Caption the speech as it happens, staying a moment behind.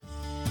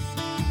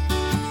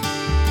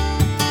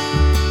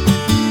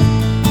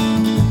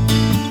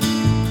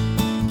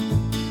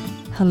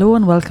Hello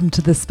and welcome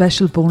to this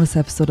special bonus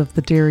episode of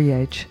The Dairy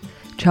Edge.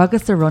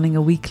 Teagasc are running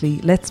a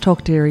weekly Let's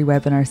Talk Dairy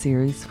webinar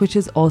series, which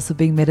is also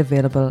being made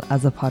available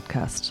as a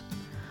podcast.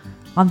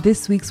 On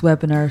this week's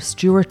webinar,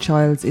 Stuart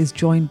Childs is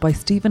joined by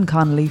Stephen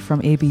Connolly from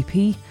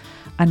ABP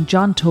and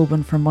John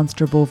Tobin from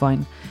Munster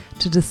Bovine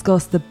to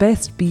discuss the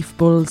best beef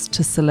bulls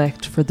to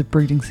select for the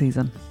breeding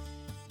season.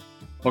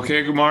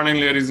 Okay, good morning,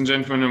 ladies and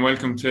gentlemen, and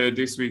welcome to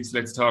this week's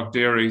Let's Talk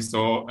Dairy.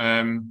 So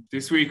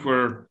this week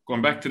we're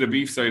going back to the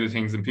beef side of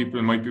things, and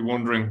people might be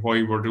wondering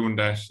why we're doing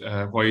that.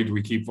 Why do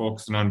we keep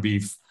focusing on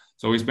beef?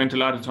 So we spent a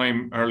lot of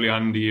time early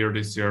on in the year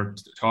this year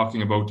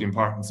talking about the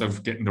importance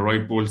of getting the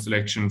right bull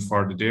selection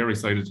for the dairy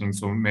side of things.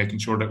 So making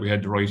sure that we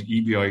had the right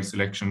EBI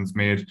selections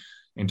made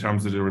in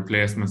terms of the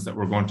replacements that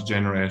we're going to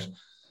generate.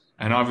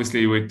 And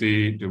obviously with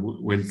the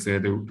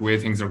way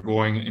things are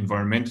going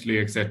environmentally,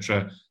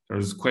 etc.,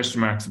 there's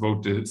question marks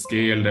about the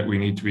scale that we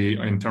need to be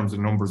in terms of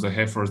numbers of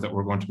heifers that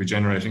we're going to be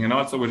generating. And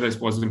also with, I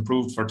suppose,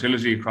 improved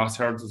fertility across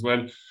herds as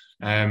well.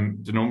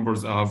 The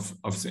numbers of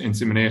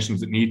inseminations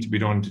that need to be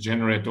done to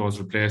generate those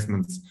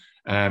replacements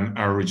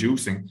are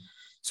reducing.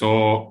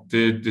 So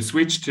the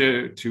switch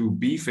to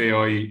beef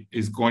AI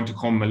is going to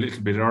come a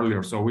little bit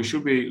earlier. So we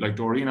should be, like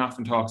Doreen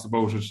often talks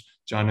about it,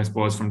 John, I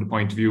suppose, from the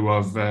point of view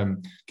of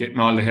getting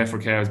all the heifer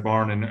calves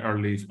born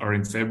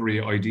in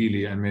February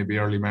ideally, and maybe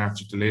early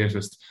March at the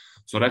latest.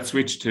 So that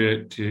switch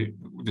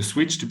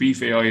to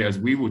beef AI, as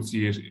we would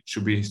see it,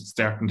 should be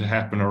starting to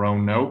happen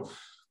around now.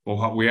 But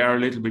what we are a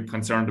little bit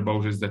concerned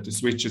about is that the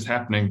switch is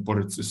happening, but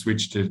it's a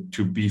switch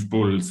to beef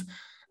bulls,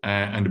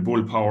 and the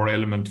bull power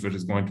element of it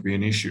is going to be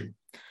an issue.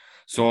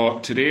 So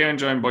today I'm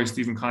joined by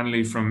Stephen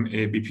Connolly from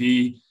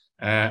ABP,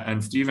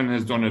 and Stephen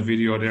has done a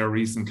video there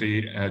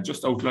recently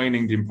just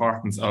outlining the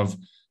importance of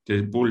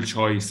the bull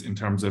choice in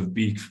terms of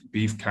beef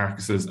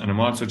carcasses. And I'm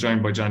also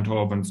joined by John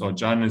Tobin. So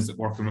John is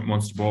working with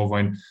Munster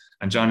Bovine,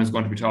 and John is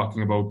going to be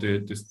talking about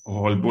this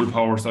whole bull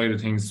power side of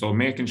things. So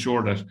making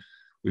sure that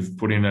we've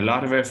put in a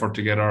lot of effort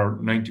to get our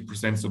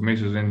 90%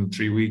 submitted in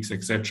 3 weeks,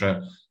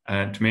 etc.,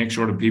 and to make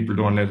sure that people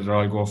don't let it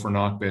all go for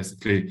naught,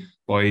 basically,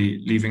 by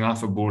leaving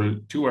off a bull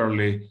too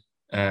early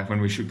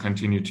when we should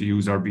continue to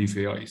use our beef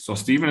AI. So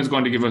Stephen is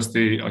going to give us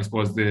the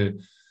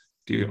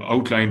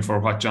outline for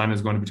what John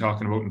is going to be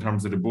talking about in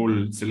terms of the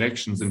bull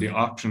selections and the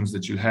options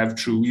that you'll have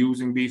through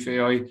using beef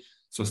AI.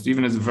 So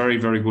Stephen has a very,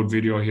 very good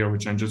video here,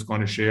 which I'm just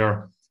going to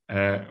share.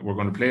 We're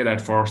going to play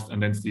that first,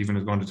 and then Stephen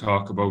is going to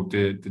talk about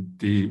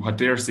the what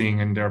they're seeing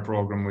in their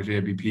program with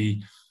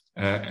ABP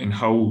and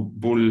how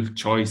bull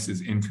choice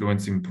is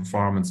influencing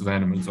performance of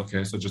animals.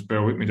 Okay, so just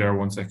bear with me there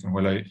 1 second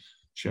while I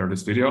share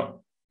this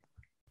video.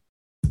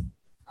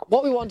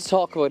 What we want to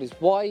talk about is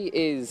why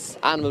is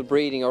animal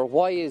breeding, or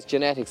why is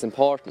genetics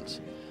important?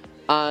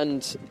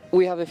 And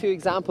we have a few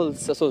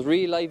examples, I suppose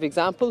real life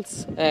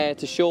examples,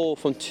 to show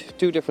from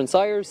two different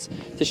sires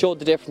to show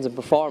the difference in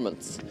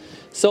performance.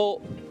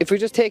 So if we're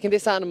just taking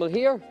this animal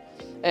here,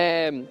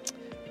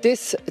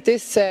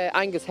 this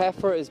Angus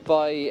heifer is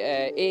by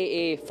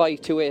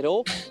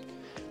AA5280,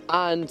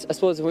 and I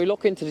suppose when we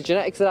look into the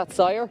genetics of that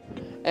sire,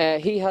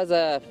 he has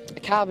a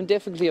calving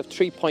difficulty of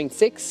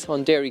 3.6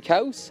 on dairy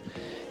cows.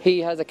 He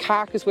has a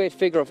carcass weight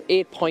figure of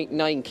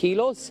 8.9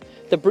 kilos.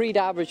 The breed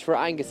average for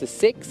Angus is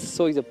 6,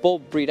 so he's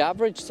above breed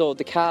average. So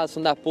the calves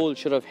from that bull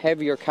should have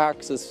heavier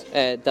carcasses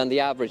than the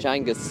average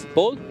Angus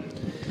bull.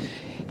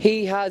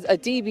 He has a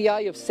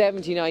DBI of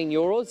 79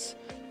 euros,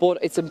 but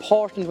it's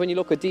important when you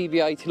look at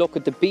DBI to look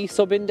at the B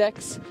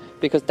sub-index,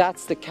 because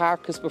that's the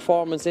carcass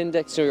performance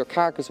index, so your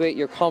carcass weight,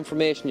 your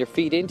conformation, your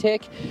feed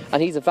intake,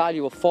 and he's a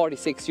value of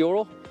 46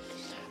 euro.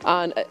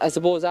 And I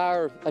suppose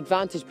our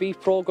Advantage Beef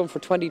programme for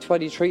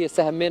 2023 is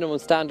to have a minimum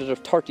standard of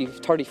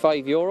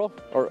 35 euro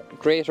or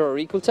greater or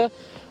equal to,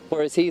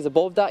 whereas he's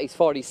above that, he's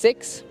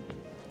 46.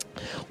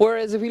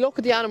 Whereas if we look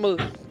at the animal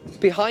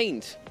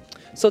behind,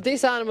 so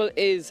this animal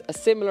is a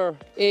similar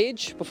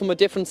age but from a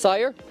different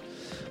sire.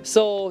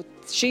 So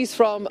she's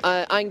from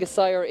Angus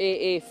sire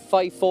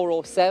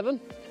AA5407.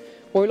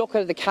 When we look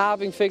at the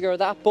calving figure of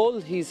that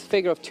bull, he's a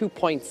figure of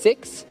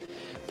 2.6.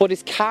 But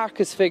his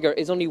carcass figure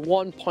is only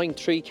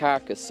 1.3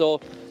 carcass. So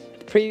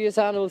the previous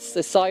animals,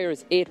 the sire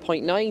is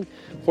 8.9,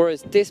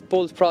 whereas this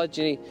bull's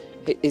progeny,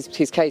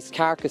 his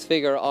carcass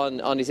figure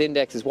on his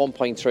index is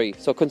 1.3,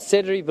 so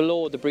considerably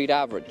below the breed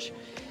average.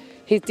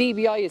 His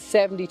DBI is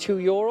 72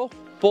 euro,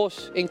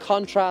 but in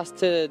contrast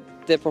to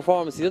the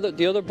performance,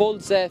 the other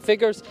bulls'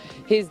 figures,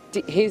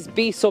 his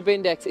B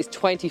sub-index is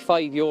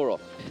 25 euro.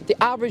 The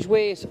average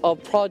weight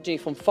of progeny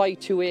from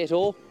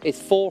 5280 is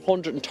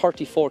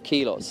 434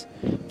 kilos,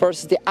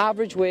 versus the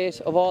average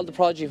weight of all the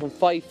progeny from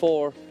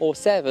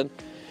 5407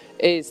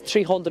 is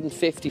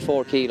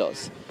 354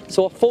 kilos.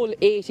 So a full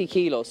 80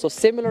 kilos, so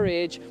similar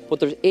age, but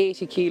there's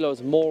 80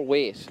 kilos more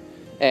weight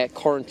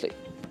currently.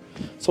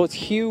 So it's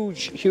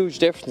huge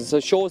difference. So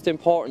it shows the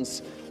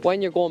importance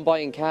when you're going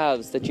buying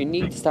calves that you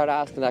need to start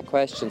asking that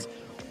questions.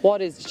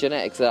 What is the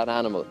genetics of that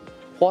animal?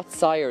 What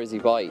sire is he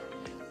by?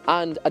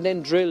 And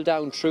then drill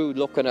down through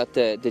looking at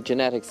the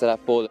genetics of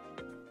that bull.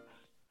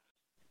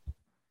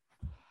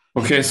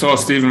 Okay, so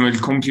Stephen, we'll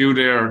come to you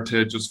there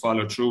to just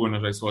follow through on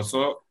it, I suppose.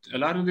 So a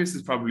lot of this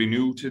is probably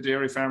new to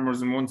dairy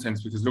farmers in one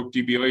sense, because look,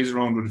 DBI is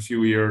around with a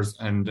few years,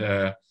 and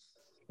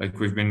like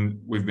we've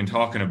been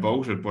talking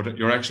about it, but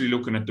you're actually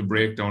looking at the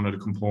breakdown of the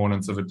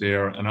components of it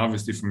there. And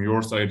obviously from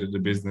your side of the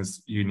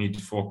business, you need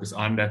to focus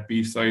on that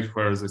beef side,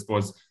 whereas I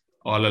suppose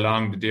all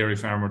along the dairy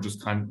farmer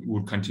just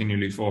would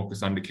continually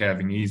focus on the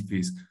calving ease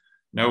piece.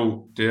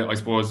 Now, I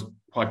suppose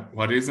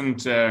what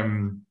isn't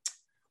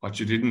what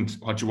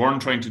you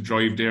weren't trying to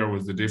drive there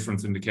was the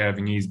difference in the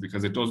calving ease,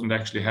 because it doesn't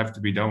actually have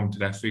to be down to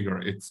that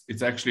figure.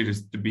 It's actually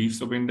the beef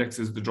sub-index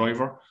is the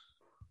driver.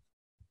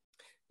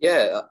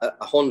 Yeah,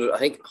 100. I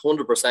think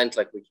 100%.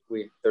 Like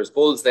we there's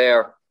bulls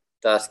there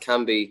that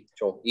can be,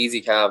 easy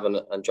calve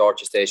and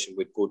Georgia station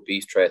with good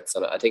beef traits,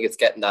 and I think it's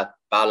getting that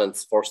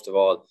balance first of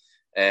all.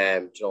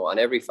 And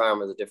every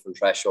farm has a different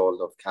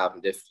threshold of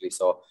calving difficulty.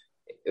 So,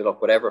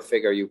 look, whatever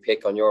figure you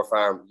pick on your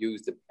farm,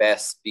 use the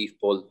best beef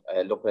bull.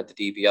 Looking at the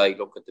DBI,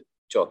 look at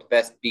the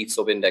best beef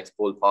sub-index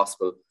bull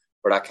possible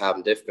for that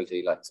calving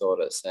difficulty. Like so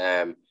it is.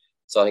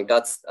 So I think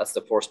that's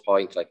the first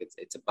point. Like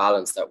it's a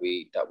balance that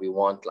we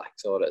want. Like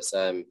so it is.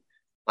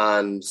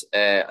 And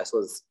I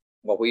suppose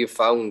what we've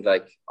found,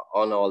 like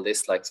on all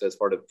this, like so, is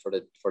for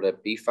the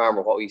beef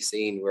farmer, what we've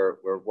seen,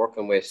 we're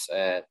working with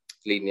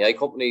leading AI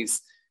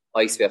companies,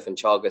 ICBF and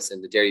Teagasc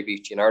in the Dairy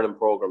Beef Gene Ireland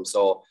program.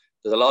 So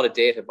there's a lot of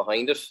data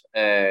behind it.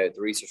 The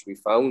research we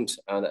found,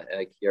 and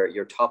like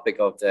your topic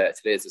of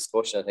today's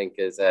discussion, I think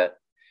is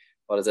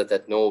what is it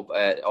that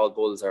all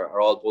bulls are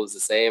all bulls the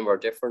same or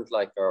different?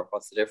 Like, or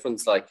what's the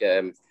difference? Like,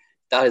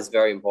 that is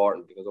very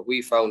important, because what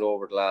we found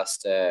over the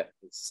last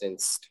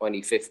since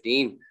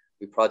 2015,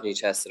 we progeny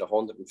tested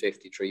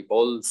 153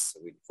 bulls.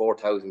 We had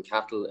 4,000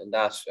 cattle in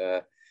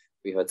that.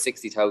 We had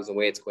 60,000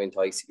 weights going to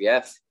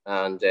ICBF,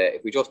 and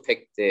if we just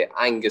pick the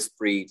Angus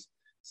breed,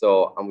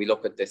 and we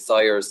look at the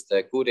sires,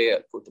 the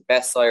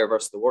best sire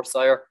versus the worst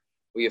sire,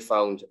 we have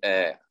found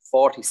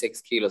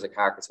 46 kilos of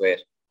carcass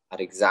weight at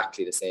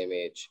exactly the same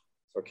age.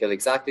 So we're killed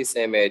exactly the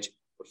same age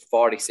with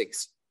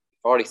 46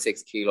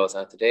 kilos,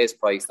 and at today's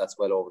price, that's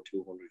well over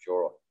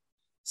 €200.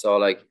 So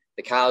like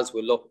the calves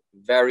will look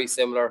very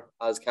similar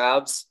as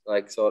calves,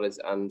 like so it is.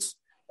 And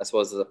I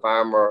suppose as a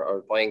farmer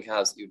or buying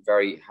calves, you'd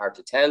very hard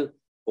to tell.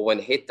 But when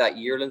it hit that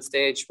yearling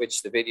stage,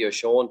 which the video is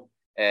shown,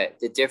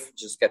 the difference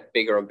just get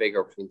bigger and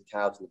bigger between the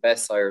calves and the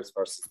best sires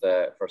versus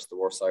the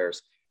worst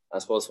sires. I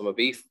suppose from a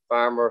beef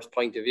farmer's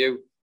point of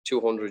view,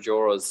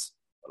 €200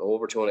 and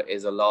over 200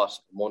 is a lot of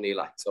money,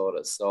 like so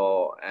it is.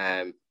 So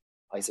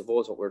I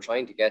suppose what we're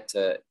trying to get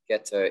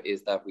to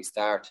is that we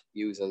start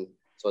using,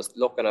 so it's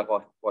looking at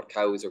what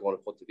cows are going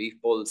to put to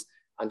beef bulls,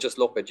 and just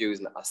look at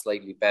using a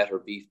slightly better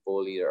beef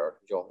bull either,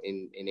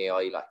 in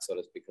AI, like so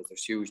that's because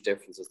there's huge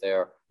differences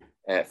there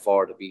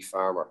for the beef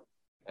farmer.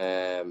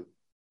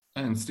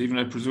 And Stephen,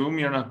 I presume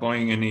you're not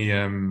buying any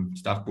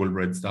stock bull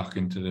bred stock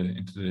into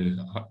the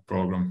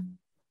program.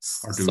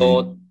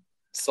 So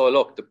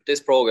look, this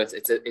program,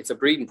 it's a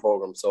breeding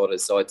program. So it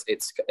is. So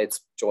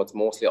it's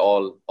mostly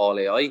all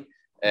AI.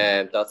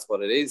 And that's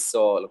what it is.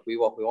 So look,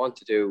 what we want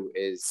to do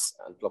is,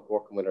 and look,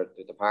 working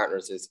with the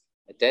partners, is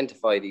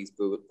identify these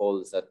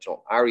bulls that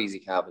are easy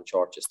calve and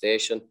short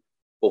gestation,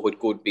 but with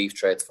good beef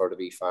traits for the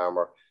beef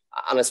farmer.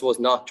 And I suppose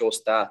not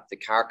just that, the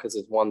carcass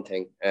is one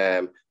thing,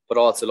 but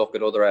also look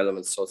at other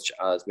elements such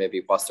as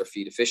maybe what's their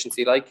feed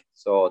efficiency like.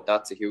 So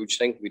that's a huge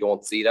thing. We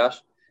don't see that,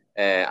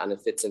 and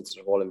it fits into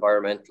the whole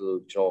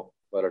environmental,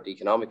 whether the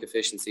economic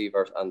efficiency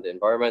and the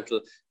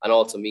environmental, and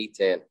also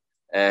methane.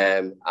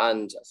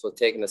 And so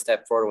taking a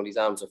step further, when these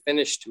animals are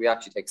finished, we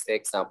actually take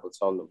steak samples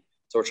from them.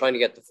 So we're trying to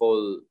get the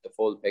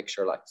full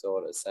picture, like so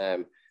it is.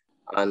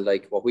 And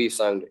like what we've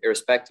found,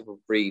 irrespective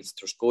of breeds,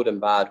 there's good and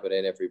bad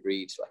within every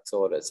breed, like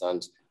so it is.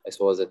 And I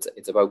suppose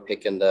it's about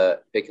picking the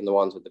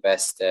ones with the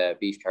best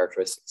beef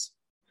characteristics.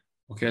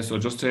 Okay, so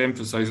just to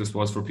emphasize, I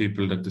suppose, for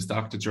people that the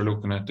stock that you're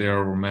looking at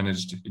there were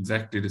managed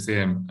exactly the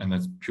same, and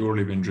that's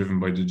purely been driven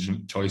by the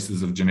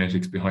choices of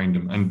genetics behind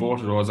them. And both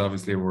of those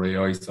obviously were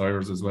AI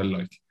sires as well,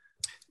 like.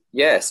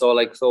 Yeah,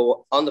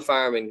 so on the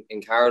farm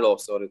in Carlow,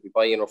 so that we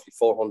buy in roughly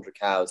 400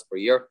 cows per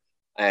year,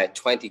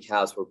 20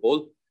 cows per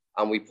bull,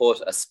 and we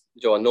put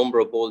a number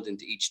of bulls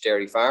into each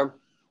dairy farm.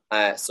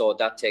 So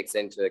that takes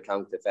into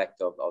account the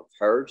effect of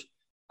herd,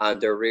 and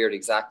they're reared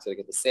exactly. They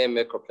get the same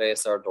milk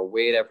replacer, they're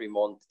weighed every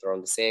month, they're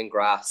on the same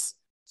grass,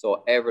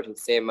 so everything,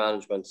 same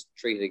management,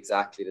 treated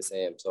exactly the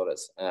same. So it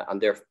is, and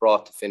they're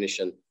brought to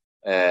finishing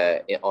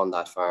on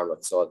that farm.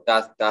 So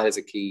that is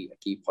a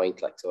key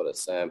point, like so it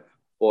is.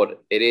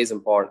 But it is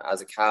important as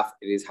a calf.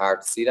 It is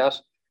hard to see that,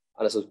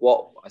 and I suppose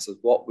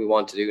what we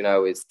want to do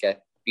now is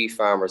get beef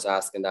farmers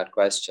asking that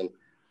question.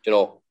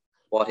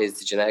 What is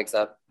the genetics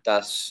of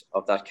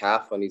that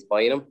calf when he's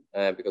buying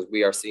them? Because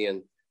we are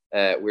seeing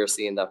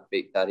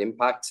that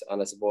impact,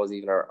 and I suppose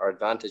even our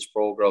Advantage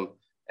program,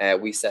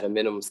 we set a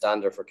minimum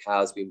standard for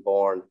cows being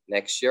born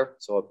next year.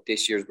 So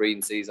this year's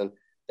breeding season,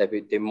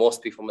 they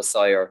must be from a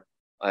sire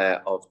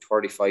of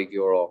 €35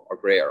 or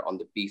greater on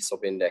the beef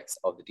sub-index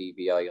of the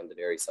DBI on the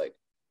dairy side.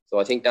 So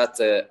I think that's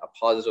a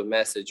positive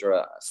message, or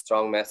a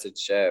strong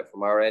message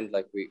from our end,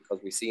 because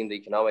we've seen the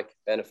economic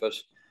benefit,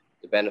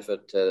 the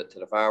benefit to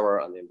the farmer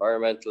and the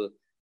environmental.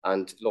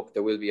 And look,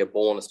 there will be a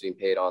bonus being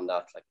paid on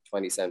that, like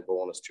 20-cent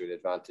bonus through the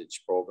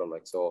Advantage program.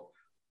 So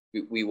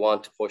we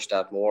want to push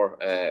that more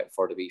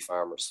for the beef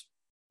farmers.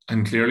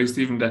 And clearly,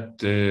 Stephen, that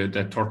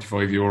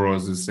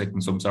 €35 is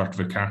setting some sort of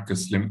a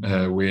carcass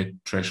weight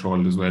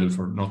threshold as well,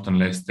 for nothing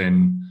less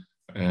than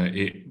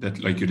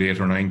 8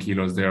 or 9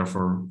 kilos there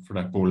for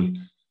that bull.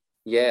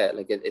 Yeah,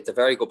 it's a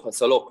very good point.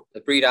 So look,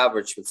 the breed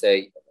average would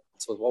say,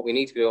 so what we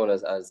need to be doing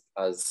as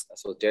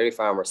dairy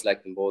farmers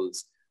selecting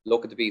bulls,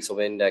 look at the beef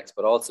sub-index,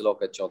 but also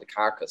look at the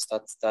carcass.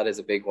 That is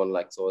a big one.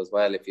 So as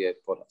well, if you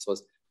put, so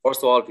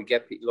first of all, if we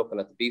get looking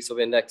at the beef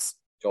sub-index,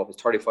 if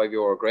it's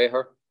 €35 or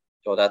greater,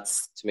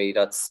 that's, to me,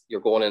 that's, you're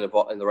going in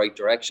the right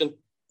direction.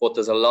 But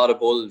there's a lot of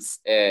bulls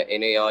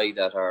in AI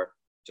that are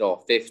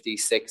 50s,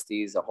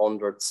 60s,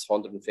 100s,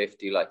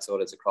 150, so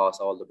it's across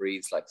all the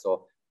breeds.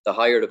 So the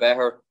higher the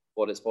better.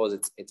 But I suppose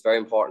it's very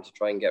important to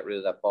try and get rid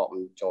of that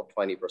bottom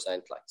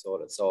 20%.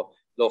 So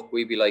look,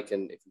 we'd be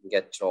liking if we can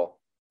get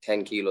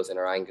 10 kilos in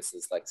our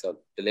Anguses. So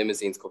the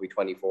limousines could be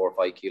 24 or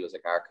 5 kilos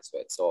of carcass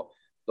weight. So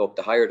look,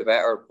 the higher the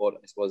better.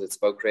 But I suppose it's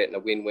about creating a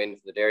win-win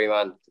for the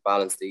dairyman to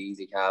balance the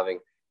easy calving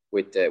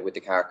with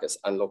the carcass.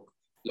 And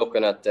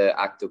looking at the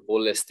active bull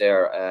list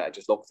there, I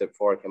just looked at it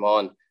before I came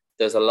on.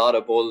 There's a lot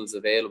of bulls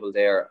available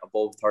there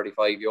above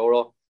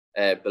 €35,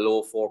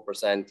 below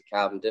 4%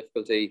 calving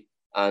difficulty,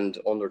 and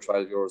under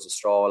 €12 a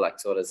straw.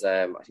 So there's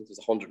I think there's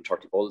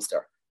 130 bulls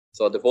there.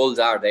 So the bulls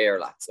are there,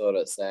 so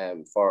there's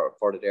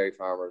for the dairy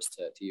farmers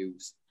to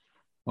use.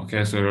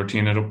 Okay, so you're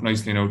teeing it up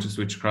nicely now to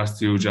switch across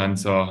to you, John.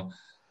 So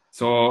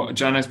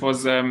John, I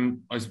suppose,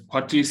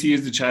 what do you see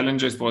as the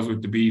challenge, I suppose,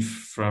 with the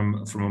beef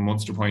from a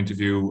Munster point of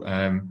view?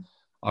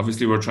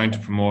 Obviously, we're trying to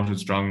promote it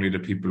strongly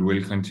that people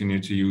will continue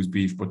to use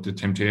beef, but the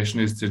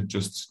temptation is to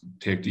just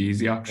take the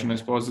easy option, I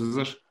suppose, is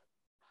it?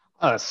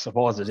 I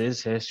suppose it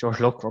is. Sure,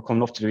 look, we're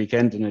coming up to the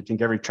weekend, and I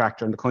think every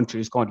tractor in the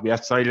country is going to be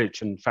at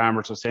silage, and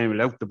farmers are saying,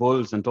 we'll out the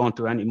bulls and don't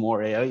do any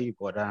more AI.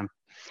 But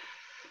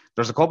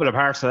there's a couple of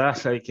parts of that,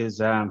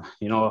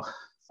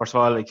 first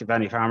of all, if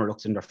any farmer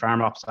looks in their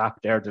Farm Ops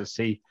app there, they'll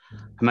see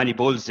how many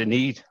bulls they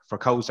need for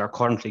cows that are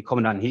currently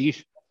coming on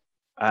heat.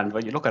 And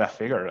when you look at that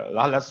figure, a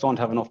lot of lads don't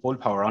have enough bull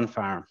power on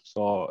farm.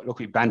 So look,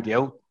 we bandy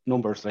out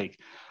numbers like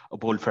a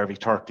bull for every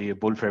 30, a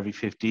bull for every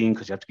 15,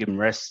 because you have to give them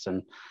rests.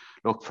 And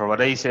look, for what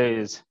I say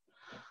is,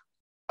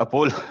 a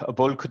bull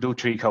could do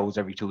 3 cows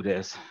every 2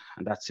 days,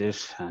 and that's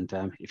it.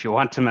 And if you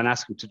want him and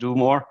ask him to do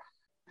more,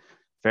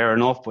 fair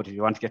enough. But if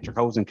you want to get your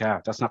cows in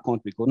calf, that's not going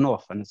to be good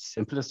enough. And it's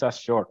simple as that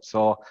short.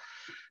 So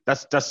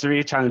that's the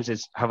real challenge,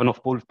 is have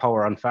enough bull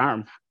power on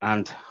farm.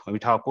 And when we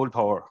talk bull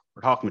power,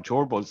 we're talking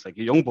mature bulls. Like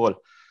a young bull,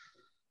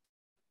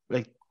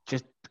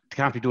 just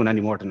can't be doing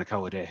any more than a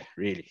cow a day,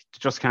 really.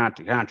 Just can't.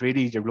 You can't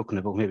really. You're looking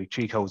about maybe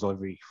 3 cows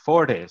every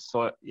 4 days.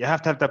 So you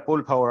have to have that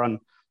bull power on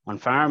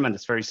farm, and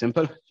it's very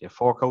simple. You have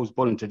 4 cows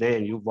bulling today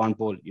and you have 1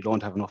 bull, you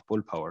don't have enough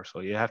bull power.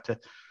 So you have to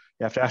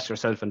ask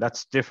yourself, and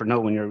that's different now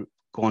when you're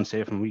going,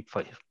 say, from week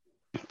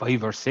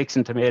 5 or 6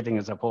 into mating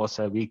as opposed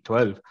to week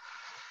 12.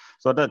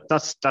 So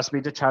that's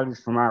been the challenge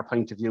from our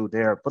point of view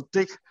there. But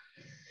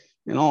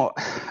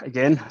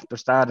again,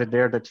 there's data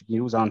there that you can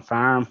use on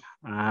farm.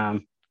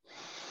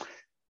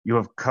 You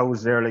have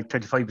cows there, like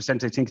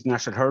 35%, I think,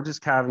 national herd is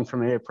calving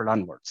from April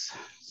onwards.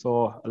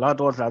 So a lot of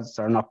those lads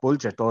are not bull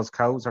jet, those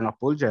cows are not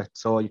bull jet.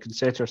 So you can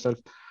say to yourself,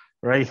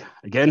 right,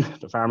 again,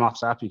 the Farm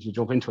Ops app, if you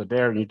jump into it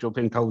there and you jump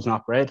in cows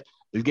not bred,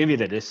 they'll give you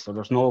the list. So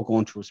there's no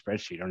going through a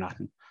spreadsheet or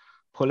nothing.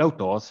 Pull out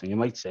those, and you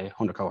might say,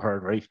 100 cow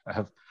herd, right, I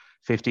have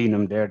 15 of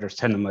them there, there's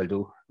 10 of them I'll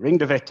do. Ring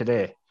the vet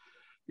today.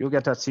 You'll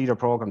get that CEDAR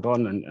program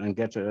done and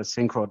get a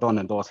synchro done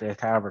in those late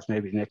calvers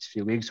maybe the next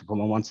few weeks, or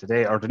come on once a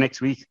day, or the next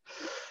week.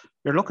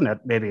 You're looking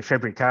at maybe a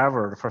February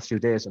calver or the first few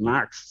days of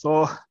March.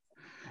 So,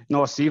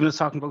 Stephen is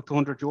talking about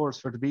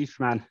 €200 for the beef,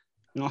 man.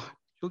 You'll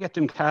get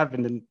them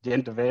calving in the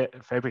end of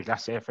February,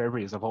 last day of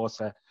February, as opposed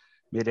to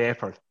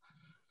mid-April.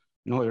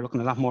 You're looking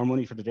at a lot more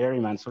money for the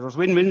dairyman. So there's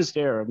win-wins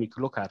there, and we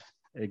could look at.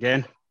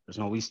 Again, there's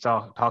no we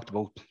talked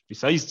about,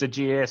 besides the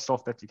GA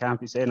stuff that you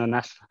can't be saying on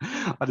live.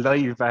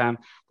 But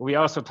we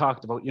also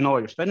talked about,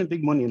 you're spending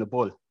big money in a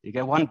bull. You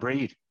get 1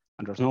 breed,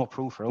 and there's no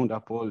proof around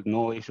that bull,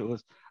 no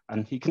issues,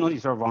 and he can only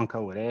serve 1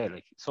 cow a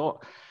day. So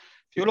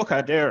if you look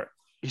at there,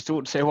 he's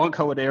to say 1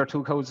 cow a day or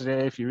 2 cows a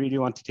day if you really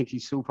want to think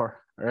he's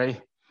super,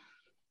 right?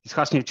 He's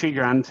costing you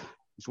 $3,000.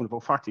 He's doing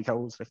about 40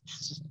 cows.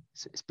 It's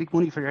big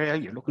money for your area.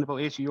 You're looking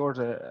about €80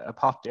 a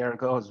pop there,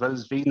 as well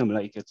as feeding them.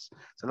 It's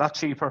a lot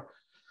cheaper.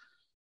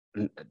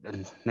 And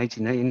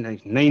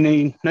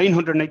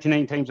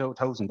 999 times out of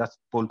 1,000, that's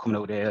bull coming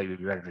out of the area will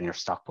be better than your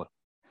stock bull.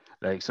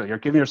 So you're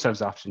giving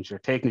yourselves options, you're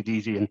taking it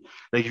easy. And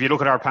if you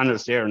look at our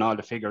panels there and all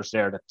the figures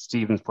there that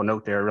Stephen's put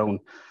out there around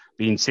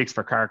being 6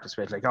 for carcass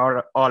weight,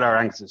 all our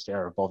Anguses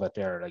there above it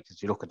there,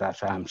 as you look at that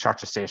short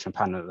gestation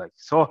panel,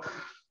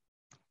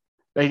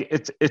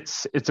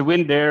 it's a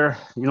win there.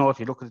 If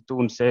you look at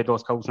doing, say,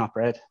 those cows not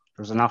bred,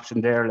 there's an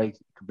option there. Like,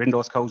 you could bring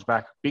those cows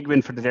back. Big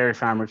win for the dairy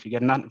farmer. If you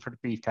get nothing for the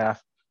beef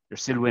calf, you're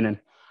still winning.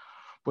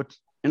 But,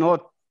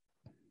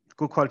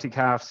 good quality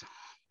calves,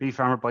 beef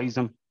farmer buys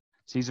them,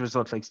 sees a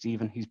result like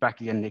Stephen, he's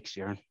back again next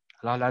year. And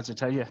a lot of lads will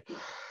tell you,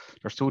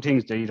 there's two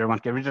things. They either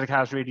want to get rid of the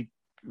calves really,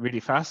 really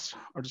fast,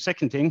 or the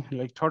second thing,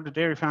 like third of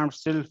dairy farmers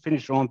still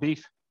finish their own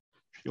beef.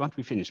 If you want to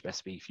be finished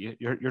best beef,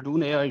 you're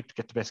doing AI to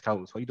get the best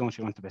cows. Why don't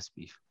you want the best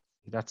beef?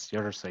 That's the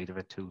other side of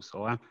it too.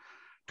 So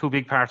two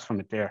big parts from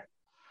it there.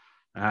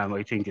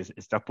 I think is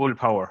that bull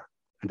power.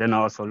 And then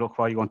also look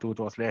what you want to do with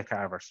those lay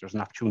calvers. There's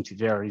an opportunity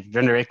there. You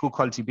generate good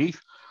quality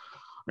beef.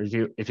 Or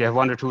if you have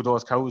one or two of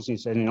those cows and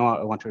you say,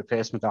 I want a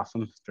replacement of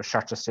them, there's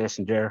short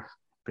gestation there,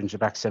 brings you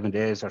back 7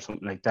 days or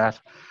something like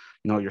that.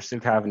 You're still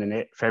calving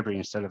in February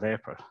instead of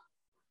April.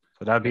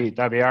 So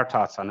that'd be our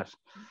thoughts on it.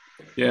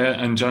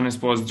 Yeah, and John, I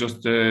suppose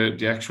just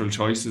the actual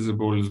choices of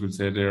bulls would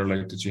say there,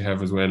 like that you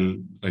have as well,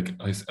 like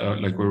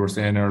we were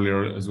saying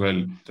earlier as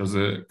well. There's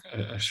a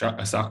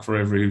sock for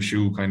every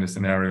shoe kind of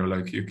scenario.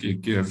 Like you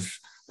give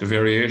the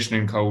variation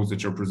in cows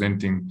that you're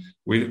presenting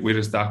with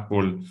a stock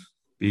bull,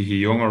 be he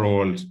young or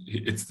old,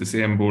 it's the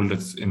same bull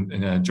that's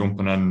in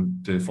jumping on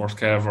the first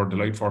calf or the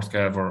light first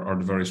calf or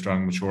the very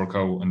strong mature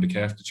cow, and the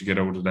calf that you get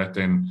out of that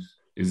then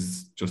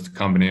is just a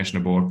combination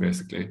of both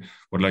basically.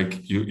 But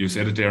like you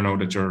said it there now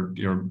that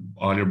your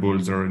all your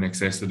bulls are in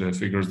excess of the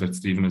figures that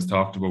Stephen has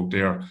talked about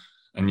there,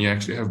 and you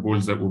actually have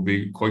bulls that will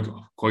be quite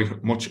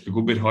much a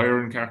good bit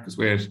higher in carcass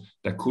weight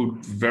that could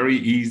very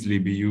easily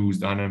be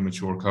used on a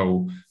mature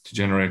cow to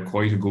generate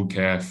quite a good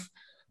calf.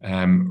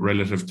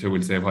 Relative to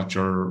we'll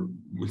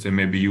say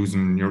maybe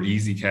using your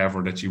easy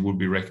calver that you would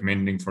be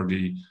recommending for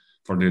the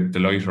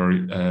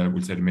lighter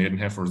we'll say the maiden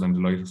heifers and the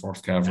lighter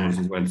first calvers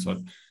as well.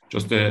 So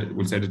just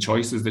we'll say the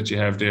choices that you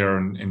have there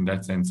in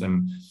that sense.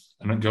 And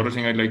the other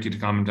thing I'd like you to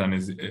comment on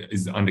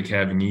is on the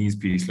calving ease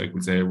piece. Like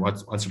we'll say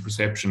what's your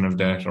perception of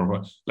that, or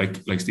what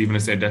like Stephen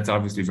has said, that's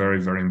obviously very,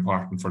 very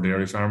important for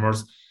dairy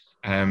farmers.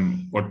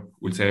 What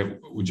would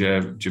you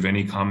have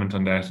any comment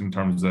on that in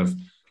terms of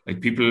like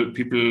people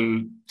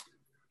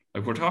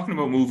like we're talking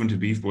about moving to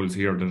beef bulls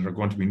here that are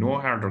going to be no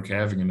harder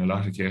calving in a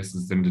lot of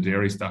cases than the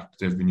dairy stock that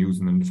they've been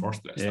using in the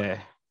first place. Yeah.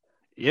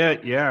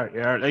 Like,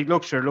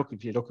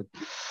 if you look at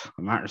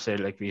what Martin said,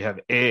 like we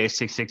have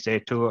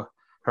AA6682,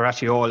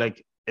 Horatio,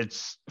 like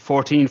it's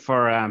 14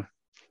 for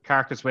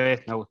carcass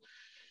weight. Now,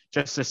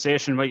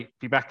 gestation might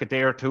be back a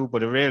day or two,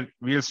 but a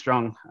real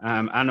strong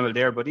animal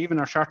there. But even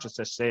our shortest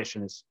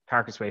gestation is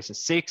carcass weight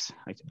is 6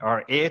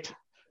 or 8,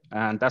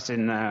 and that's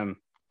in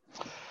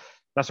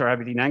that's our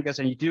Aberdeen Angus,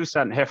 and you do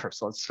that in heifer,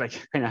 so it's like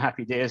kind of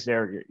happy days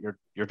there.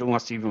 You're doing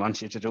what Stephen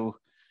wants you to do,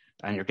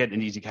 and you're getting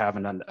an easy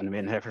calving on the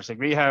main heifers. Like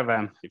we have,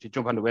 if you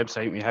jump on the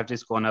website, we have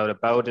this going out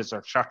about is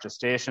our short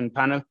gestation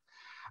panel,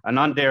 and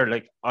on there,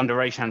 like on the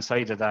right hand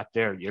side of that,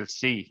 there you'll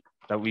see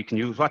that we can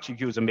use what you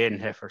use on maiden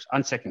heifers,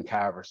 on second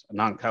calvers, and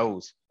on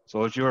cows.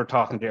 So as you're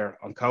talking there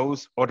on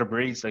cows, other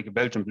breeds like a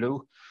Belgian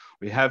Blue,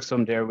 we have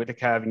some there with the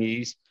calving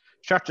ease,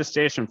 short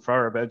gestation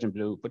for a Belgian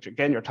Blue, but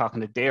again, you're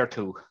talking a day or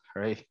two,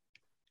 right?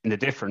 In the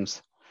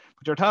difference,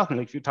 but you're talking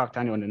like if you talk to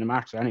anyone in the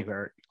market or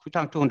anywhere, we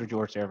talk 200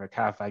 euros there of a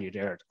calf value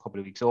there, a couple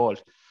of weeks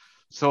old.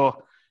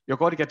 So you're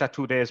going to get that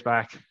 2 days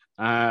back,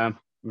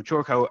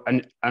 mature cow,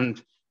 and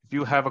if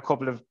you have a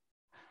couple of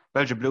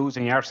Belgian Blues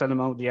and you are selling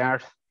them out of the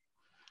yard,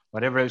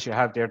 whatever else you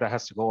have there that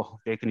has to go,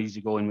 they can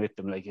easily go in with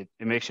them. Like it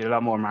makes you a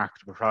lot more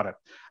marketable product.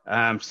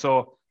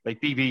 So like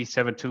BB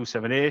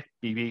 7278,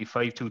 BB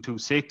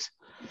 5226,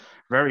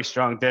 very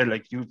strong there.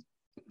 Like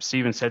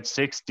Stephen said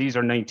 6, these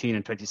are 19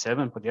 and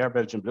 27, but they are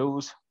Belgian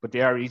Blues, but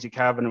they are easy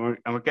calving,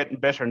 and we're getting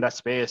better in that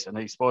space. And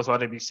I suppose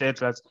what I'd be saying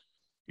to lads,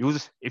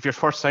 if you're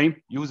first time,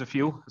 use a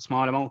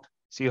small amount,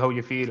 see how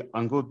you feel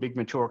on good big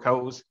mature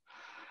cows.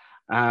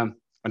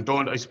 And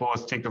don't, I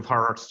suppose, think of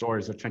horror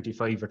stories of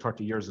 25 or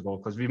 30 years ago,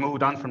 because we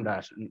moved on from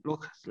that. And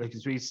look, like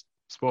as we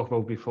spoke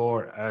about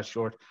before,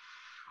 Short,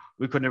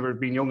 we could never have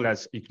been young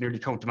lads. You can nearly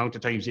count the amount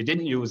of times you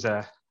didn't use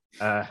a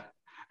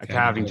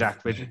calving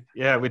jack with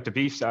the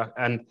beef stock,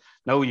 and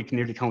now you can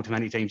nearly count how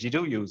many times you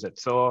do use it.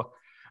 So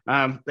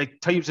like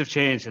times have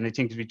changed, and I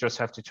think we just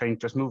have to try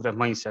and just move that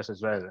mindset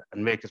as well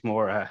and make us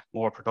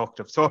more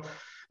productive. So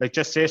like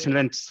gestation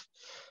lengths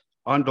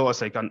on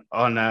those, like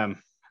on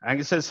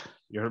Angus's,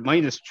 you're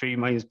 -3,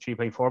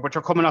 -3.4, but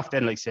you're coming off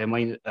then, like say,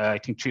 I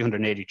think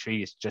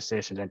 383 is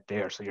gestation length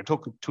there. So you're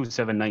talking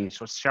 279,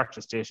 so it's short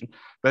gestation.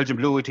 Belgian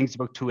Blue, I think it's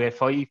about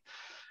 285,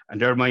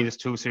 and they're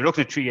 -2. So you're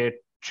looking at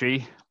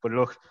 383, but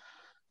look,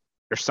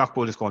 your stock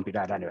bull is going to be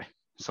that anyway.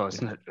 So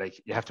it's not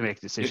like you have to make a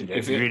decision there.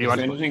 If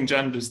anything,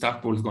 John, the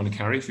stock bull is going to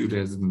carry a few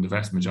days in the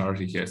vast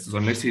majority of cases,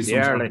 unless he's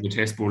some sort of a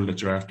test bull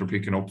that you're after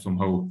picking up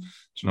somehow,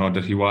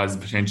 that he was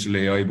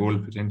potentially AI bull,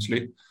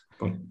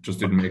 but just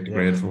didn't make the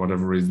grade for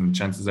whatever reason.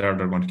 Chances are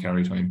they're going to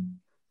carry time.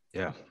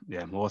 Yeah,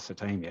 most of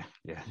the time,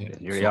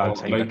 nearly all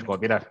the time that's going to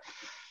be that.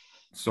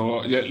 So,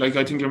 like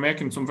I think you're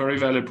making some very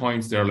valid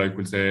points there, like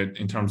we'll say,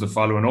 in terms of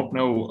following up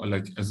now.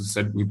 Like, as I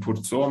said, we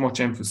put so much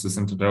emphasis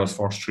into those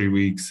first 3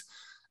 weeks.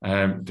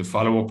 The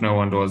follow up now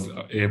on those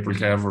April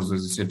calvers,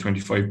 as I said,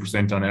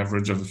 25% on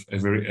average of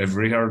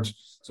every herd.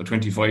 So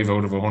 25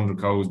 out of 100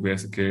 cows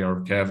basically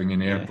are calving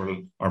in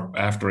April or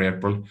after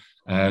April.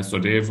 So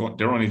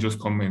they're only just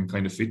coming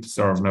kind of fit to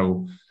serve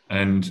now.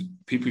 And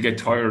people get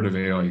tired of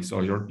AI.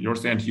 So you're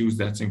saying to use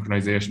that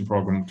synchronization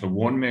program to,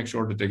 one, make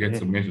sure that they get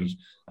submitted,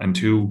 and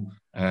two,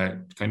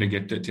 kind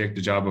of take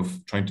the job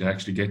of trying to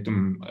actually get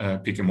them,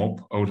 pick them up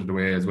out of the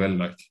way as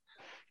well.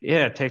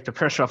 Take the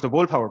pressure off the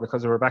bull power,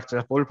 because we're back to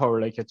that bull power.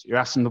 You're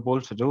asking the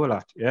bull to do a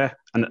lot.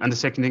 And the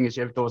second thing is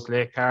you have those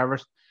late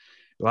calvers.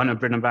 You want to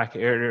bring them back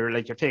earlier.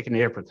 You're taking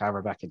the April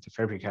calver back into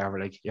February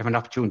calver. You have an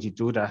opportunity to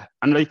do that.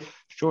 And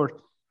sure,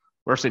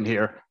 we're sitting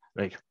here,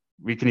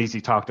 we can easily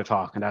talk the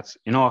talk, and that's,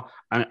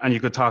 and you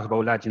could talk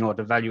about that,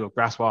 the value of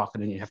grass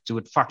walking, and you have to do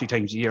it 40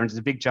 times a year, and it's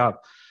a big job.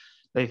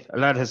 A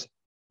lad has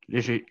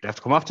literally, they have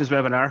to come off this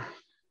webinar,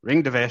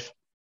 ring the vet,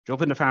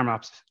 jump in the Farm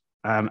Ops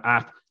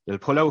app, they'll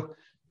pull out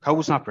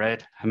cows not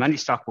bred, how many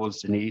stock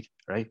bulls they need,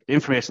 right? The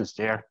information's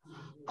there.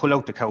 Pull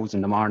out the cows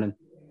in the morning,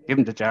 give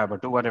them the jab or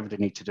do whatever they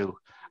need to do.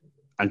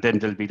 And then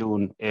they'll be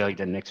doing AI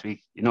then next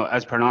week.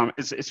 As per norm,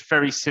 it's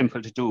very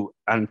simple to do.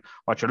 And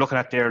what you're looking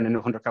at there in a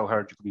 100 cow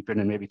herd, you could be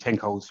bringing maybe 10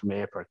 cows from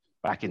April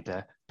back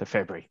into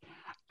February.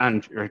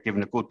 And you're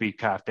giving a good beef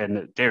calf, then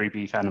a dairy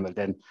beef animal,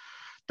 then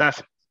that,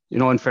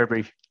 in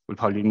February will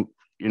probably,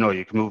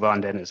 you can move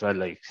on then as well,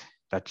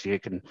 that you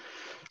can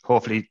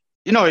hopefully,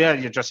 you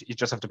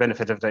just have the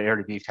benefit of the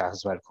early beef calf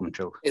as well coming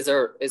through. Is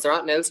there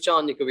anything else,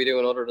 John, you could be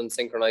doing other than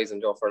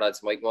synchronising, Joe, for lads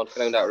who might want to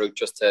go down that route,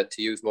 just to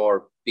use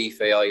more beef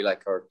AI,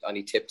 or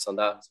any tips on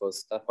that? I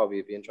suppose that probably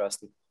would be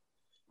interesting.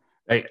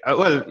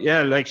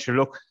 Sure,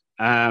 look,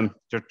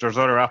 there's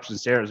other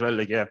options there as well.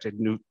 You have to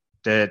do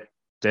the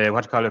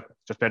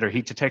just better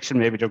heat detection.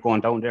 Maybe they're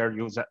going down there,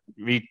 use that,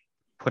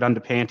 put on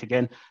the paint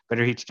again,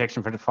 better heat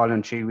detection for the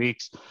following 3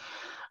 weeks.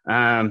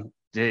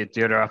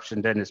 The other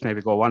option then is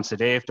maybe go once a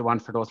day if they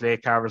want, for those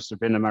late calvers, to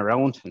bring them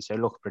around and say,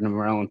 look, bring them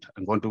around.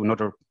 I'm going to do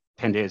another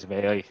 10 days of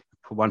AI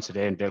once a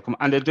day, and they'll come.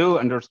 And they'll do.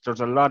 And there's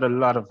a lot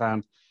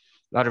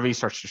of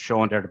research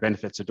showing there the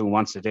benefits of doing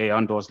once a day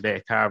on those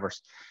late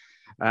calvers.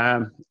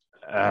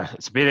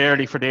 It's a bit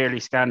early for the early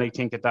scan, I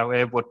think, it that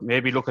way, but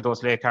maybe look at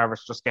those late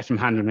calvers, just get them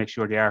handled, make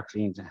sure they are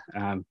cleaned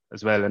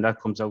as well. And that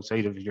comes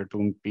outside of if you're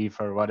doing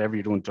beef or whatever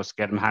you're doing, just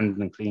get them handled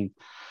and clean.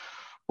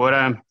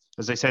 But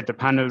as I said, the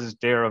panels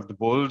there of the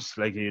bulls,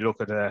 you look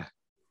at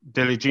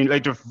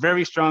Diligene, they're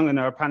very strong, and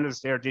our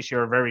panels there this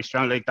year are very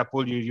strong. That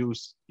bull you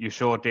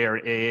showed there,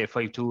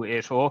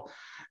 AA5280,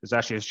 is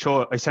actually a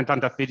show. I sent on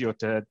that video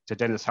to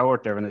Dennis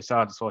Howard there when I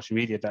saw the social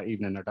media that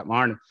evening or that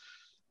morning.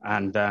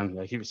 And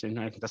he was saying,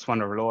 that's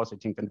one of our lows, I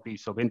think, in the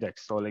beef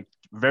sub-index. So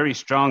very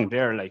strong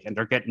there, and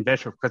they're getting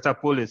better, because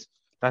that bull is,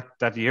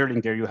 that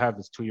yearling there you have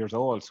is 2 years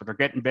old. So they're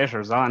getting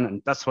better on,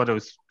 and that's what I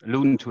was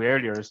alluding to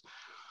earlier is,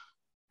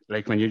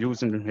 when you're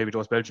using maybe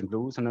those Belgian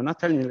Blues, and I'm not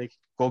telling you,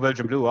 go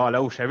Belgian Blue all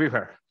out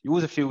everywhere.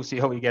 Use a few, see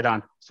how you get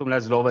on. Some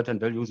lads love it, and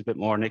they'll use a bit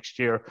more next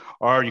year.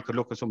 Or you could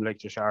look at something like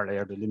the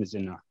Charlet or the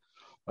Limousin or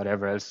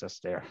whatever else that's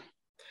there.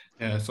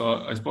 Yeah,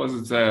 so I suppose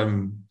it's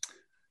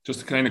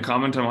just to kind of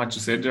comment on what you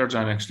said there,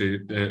 John. Actually,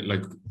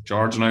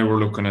 George and I were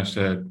looking at,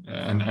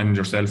 and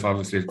yourself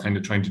obviously, kind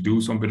of trying to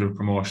do some bit of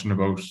promotion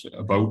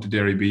about the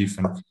dairy beef,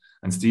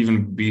 and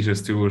Stephen beat us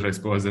to it, I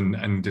suppose,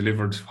 and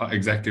delivered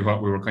exactly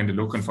what we were kind of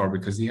looking for,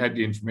 because he had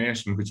the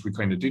information which we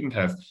kind of didn't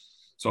have.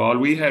 So all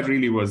we had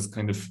really was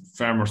kind of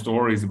farmer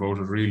stories about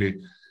it, really.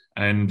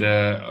 And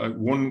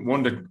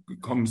one that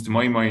comes to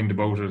my mind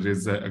about it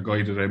is a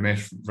guy that I met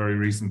very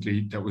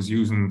recently that was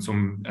using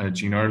some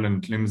Gene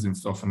Ireland Limousin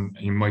stuff, and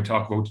you might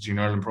talk about the Gene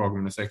Ireland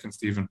program in a second,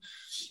 Stephen.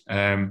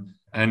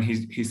 And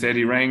he said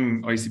he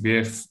rang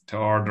ICBF to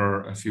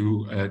order a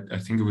few, I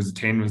think it was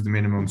 10 was the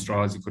minimum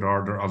straws he could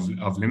order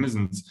of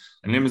Limousins.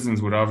 And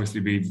Limousins would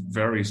obviously be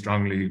very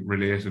strongly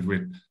related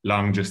with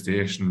long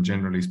gestation,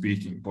 generally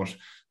speaking. But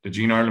the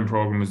Gene Ireland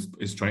program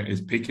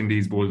is picking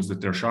these bulls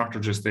that they're shorter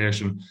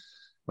gestation.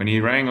 When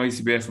he rang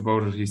ICBF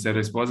about it, he said,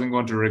 I suppose I'm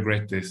going to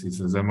regret this. He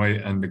says,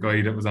 and the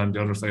guy that was on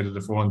the other side of the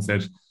phone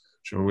said,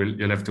 sure,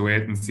 you'll have to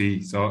wait and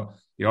see. So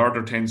he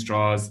ordered 10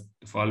 straws.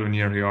 The following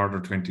year, he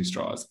ordered 20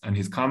 straws. And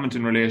his comment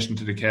in relation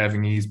to the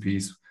calving ease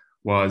piece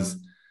was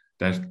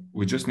that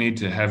we just need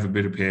to have a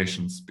bit of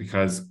patience,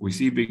 because we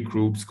see big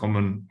groups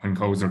coming when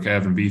cows are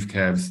calving beef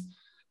calves,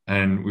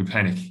 and we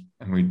panic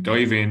and we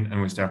dive in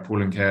and we start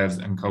pulling calves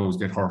and cows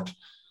get hurt.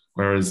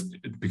 Whereas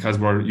because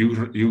we're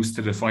used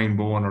to the fine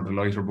bone or the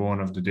lighter bone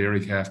of the dairy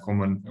calf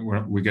coming,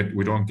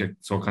 we don't get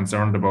so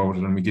concerned about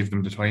it, and we give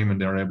them the time and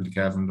they're able to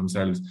calve them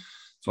themselves.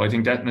 So I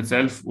think that in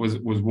itself was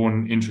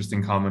one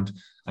interesting comment.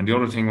 And the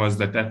other thing was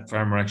that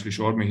farmer actually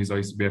showed me his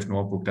ICBF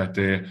notebook that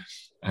day,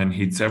 and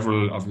he'd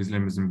several of his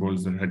Limousin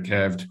bulls that had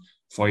calved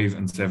 5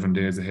 and 7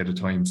 days ahead of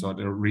time. So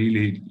they're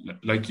really,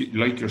 like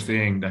you're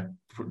saying, that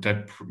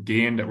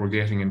gain that we're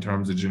getting in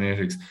terms of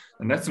genetics.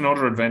 And that's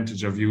another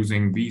advantage of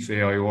using beef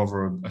AI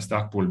over a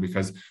stock bull,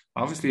 because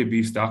obviously a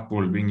beef stock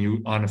bull being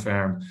used on a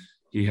farm,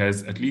 he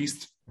has at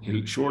least,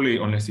 he'll surely,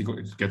 unless he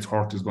gets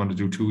hurt, is going to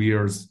do 2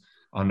 years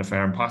on the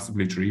farm,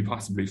 possibly 3,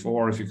 possibly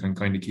 4, if you can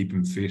kind of keep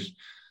them fit.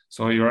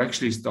 So you're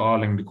actually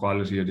stalling the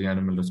quality of the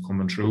animal that's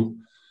coming through.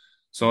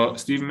 So,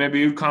 Stephen, maybe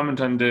you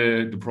comment on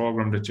the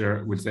program that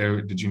you're with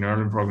the Gene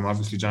Ireland program.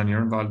 Obviously, John,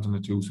 you're involved in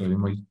it too, so you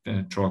might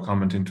throw a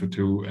comment into it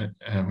too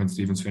when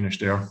Stephen's finished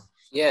there.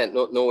 Yeah,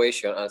 no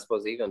issue. And I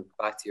suppose even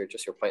back to your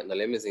point on the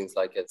limousines,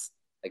 like it's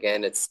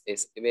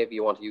maybe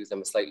you want to use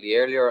them slightly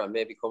earlier, and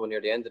maybe coming near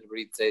the end of the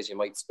breed stage, you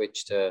might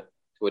switch to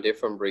a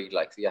different breed.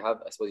 Like,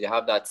 so you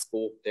have that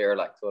scope there,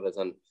 like, so that.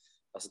 And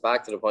I suppose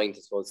back to the point,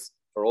 I suppose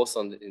for us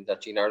in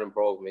that Gene Ireland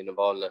program, being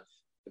involved in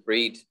the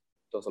breed,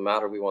 doesn't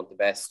matter. We want the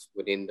best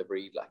within the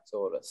breed, like,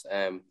 so it is.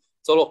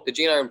 So look, the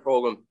Gene Ireland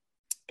program,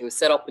 it was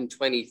set up in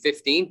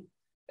 2015,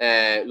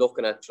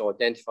 looking at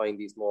identifying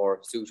these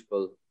more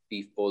suitable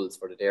beef bulls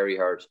for the dairy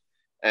herd.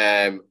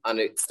 And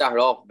it started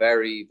off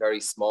very,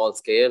 very small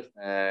scale.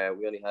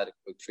 We only had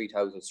about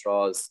 3,000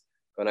 straws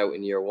going out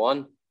in year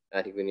one.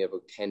 I think we only have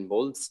about 10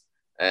 bulls.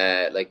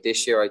 Like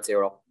this year, I'd say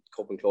we're up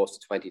coming close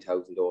to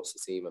 20,000 doses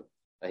of semen.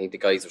 I think the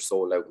guys are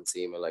sold out in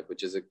semen, like,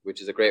 which is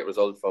a great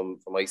result from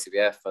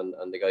ICBF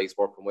and the guys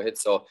working with it.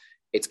 So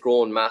it's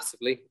grown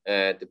massively.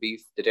 The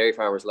dairy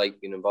farmers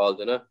like being involved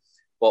in it.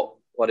 But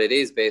what it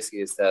is basically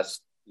is that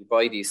you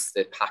buy the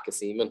pack of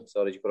semen,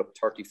 so that you put up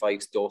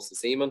 35 doses of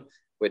semen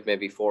with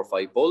maybe 4 or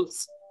 5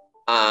 bulls,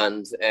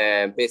 and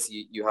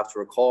basically you have to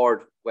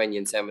record when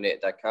you inseminate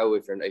that cow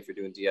if you're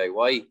doing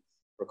DIY.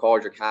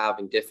 Record your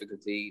calving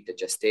difficulty, the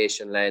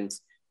gestation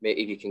length,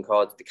 maybe you can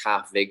call it the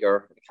calf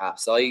vigor, the calf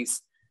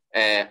size.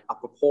 A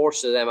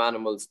proportion of them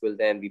animals will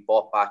then be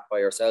bought back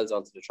by ourselves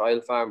onto the trial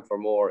farm for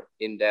more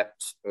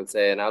in-depth, I would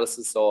say,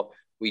 analysis. So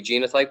we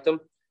genotype them,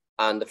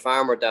 and the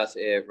farmer that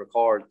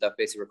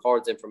basically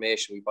records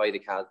information we buy the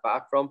calves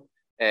back from.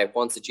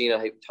 Once the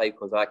genotype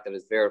comes back that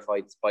is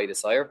verified by the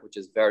sire, which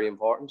is very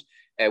important,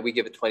 we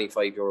give a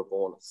 €25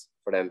 bonus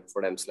for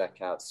them select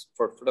calves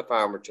for the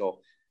farmer,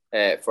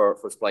 for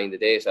supplying the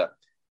data.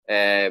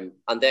 And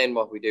then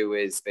what we do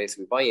is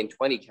basically buy in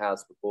 20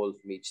 calves per bull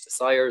from each of the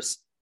sires.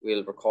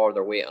 We'll record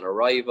their weight on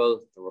arrival,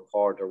 they'll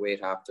record their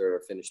weight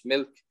after finished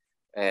milk,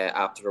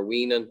 after their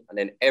weaning, and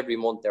then every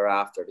month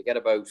thereafter. They get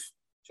about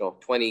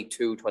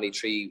 22,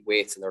 23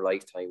 weights in their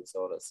lifetime,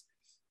 so it is.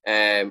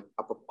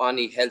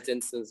 Any health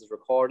incidents is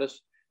recorded.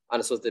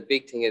 And so the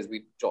big thing is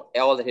we draw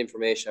all that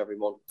information every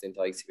month into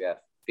ICBF,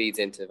 feeds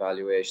into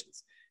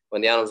evaluations.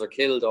 When the animals are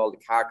killed, all the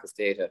carcass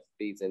data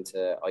feeds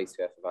into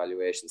ICBF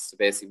evaluations. So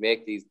basically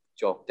make these,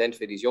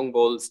 identify these young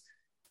bulls,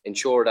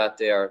 ensure that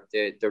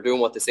they're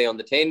doing what they say on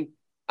the tin,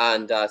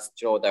 and that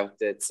that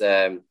it's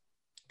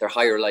they're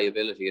high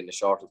reliability in the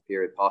shortest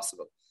period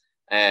possible.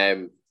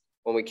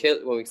 When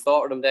we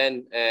slaughter them,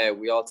 then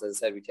we also, as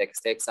I said, we take a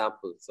steak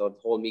sample, so the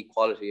whole meat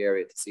quality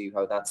area, to see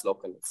how that's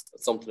looking.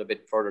 It's something a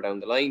bit further down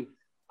the line.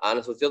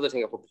 And so the other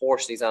thing, a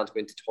proportion these animals go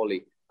into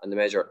Tully, and they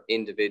measure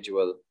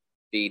individual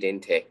feed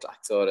intake, like,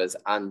 so it is,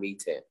 and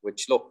methane.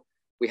 Which, look,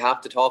 we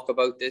have to talk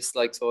about this,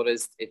 like, so it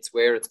is. It's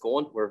where it's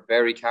going. We're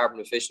very carbon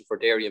efficient for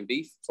dairy and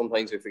beef.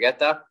 Sometimes we forget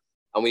that,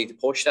 and we need to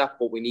push that,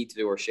 but we need to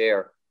do our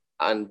share.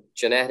 And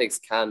genetics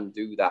can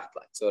do that,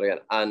 like, so again.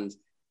 And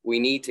we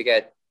need to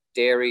get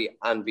dairy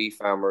and beef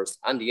farmers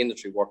and the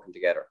industry working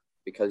together,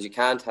 because you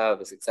can't have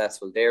a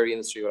successful dairy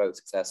industry without a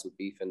successful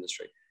beef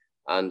industry.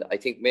 And I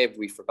think maybe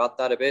we forgot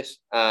that a bit.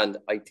 And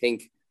I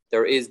think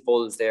there is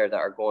bulls there that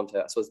are going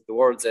to, so the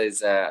words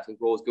is, I think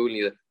Rose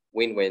Gould,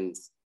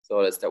 win-wins. So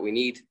it's that we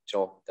need,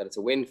 that it's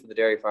a win for the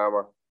dairy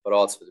farmer, but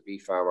also for the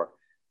beef farmer.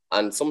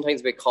 And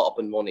sometimes we get caught up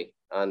in money.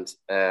 And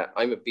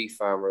I'm a beef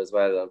farmer as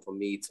well, and from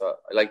Meath, so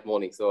I like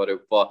money, so I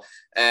do. But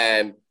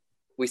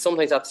we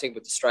sometimes have to think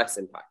about the stress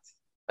impact.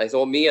 I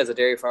know me as a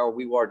dairy farmer,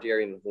 we were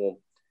dairying at home,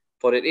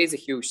 but it is a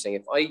huge thing.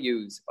 If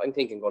I'm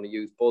thinking going to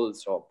use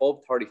bulls,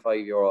 above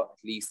 €35 at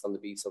least on the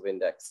beef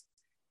sub-index,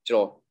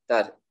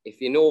 that if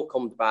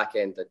come to the back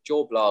end that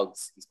Joe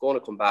Blogs, he's going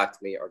to come back to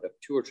me, or the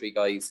 2 or 3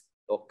 guys,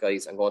 look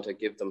guys, I'm going to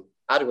give them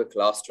adequate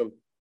colostrum,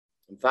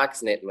 I'm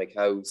vaccinating my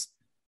cows,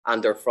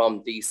 and they're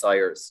from these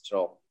sires,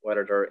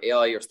 whether they're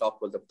AI or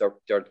stock bulls, they're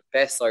the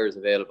best sires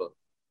available,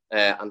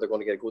 and they're going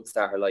to get a good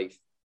start of life.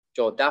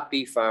 That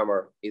beef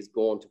farmer is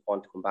going to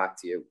want to come back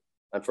to you.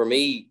 And for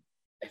me,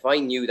 if I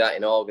knew that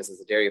in August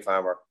as a dairy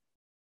farmer,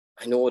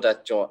 I know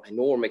that, I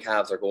know where my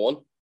calves are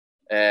going.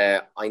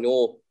 I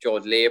know,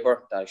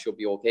 labour, that I should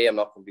be okay. I'm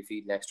not going to be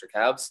feeding extra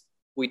calves.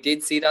 We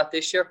did see that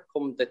this year.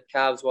 Come the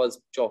calves was,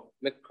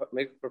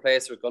 milk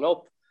replacers gone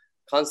up,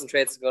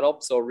 concentrates have gone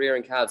up. So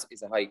rearing calves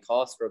is a high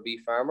cost for a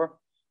beef farmer.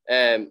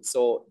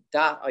 So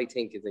that, I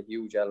think, is a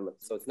huge element.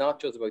 So it's not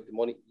just about the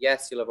money.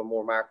 Yes, you'll have a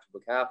more marketable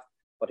calf.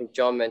 I think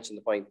John mentioned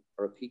the point,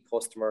 a repeat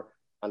customer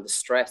and the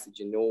stress that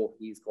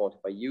he's going to,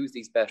 if I use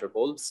these better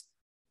bulls,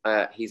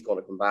 he's going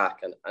to come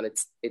back. And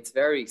it's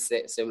very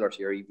similar to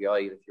your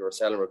EBI. If you're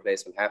selling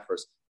replacement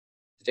heifers,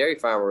 the dairy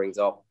farmer rings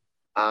up,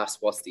 asks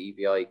what's the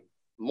EBI.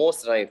 Most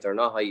of the time, if they're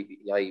not high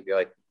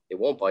EBI, they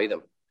won't buy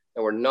them.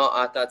 And we're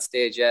not at that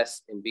stage yet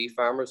in beef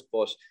farmers,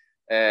 but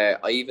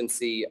I even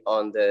see we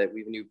have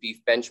a new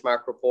beef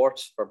benchmark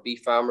report for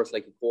beef farmers,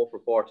 like a co-op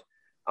report.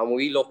 And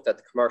we looked at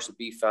the commercial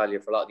beef value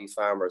for a lot of these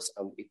farmers,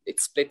 and it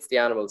splits the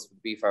animals for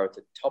the beef farmer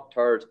to top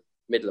third,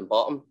 middle and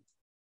bottom.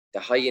 The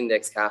high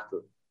index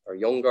cattle are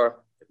younger,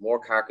 more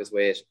carcass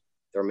weight,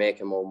 they're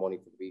making more money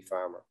for the beef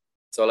farmer.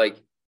 So like,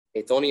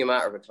 it's only a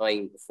matter of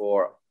time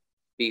before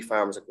beef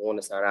farmers are going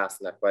to start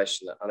asking that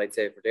question. And I'd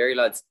say for dairy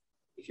lads,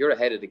 if you're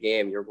ahead of the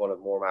game, you're going to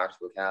have more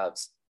marketable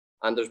calves.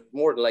 And there's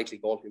more than likely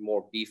going to be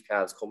more beef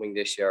calves coming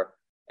this year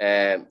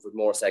with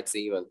more sex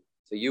semen.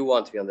 So you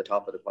want to be on the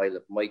top of the pile.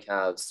 If my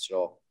calves,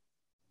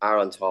 are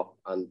on top,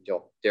 and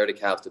they're the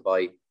calves to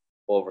buy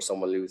over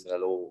someone losing a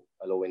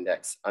low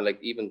index. And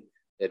like even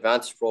the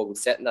Advantage program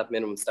setting that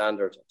minimum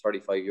standard at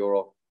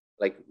 €35,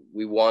 like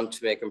we want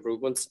to make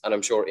improvements, and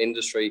I'm sure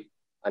industry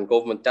and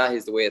government, that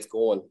is the way it's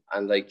going.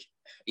 And like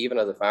even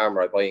as a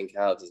farmer, I buy in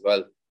calves as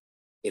well.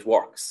 It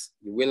works.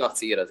 You will not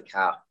see it as a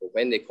calf, but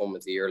when they come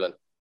into yearling,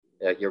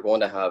 you're going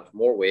to have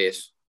more weight,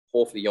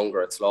 hopefully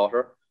younger at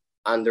slaughter.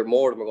 And they're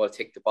more of them are going to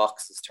tick the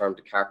boxes in terms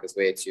of carcass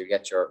weight. So you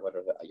get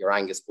your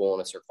Angus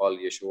bonus, your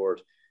quality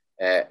assured.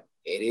 It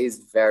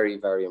is very,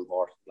 very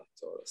important.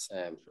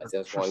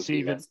 That's one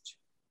key message.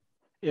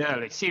 Yeah,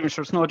 like Stephen,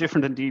 sure, it's no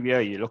different than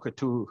DBI. You look at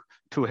two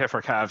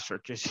heifer calves, or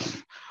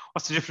just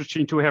what's the difference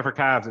between two heifer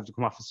calves if they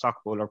come off the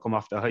stock bull or come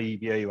off the high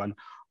EBI one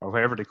or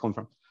wherever they come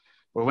from?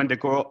 But when they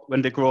grow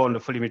and they're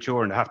fully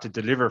mature and they have to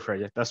deliver for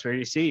you, that's where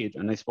you see it.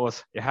 And I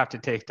suppose you have to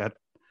take that.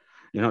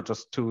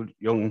 Just two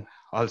young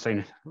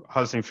Holstein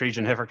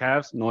Friesian heifer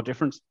calves, no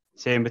difference.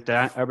 Same with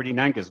the Aberdeen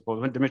Angus,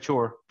 but when they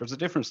mature, there's a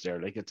difference there.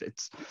 Like it's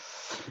it's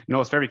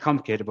very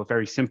complicated, but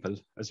very simple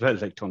as well.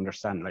 Like to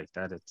understand like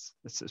that, it's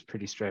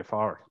pretty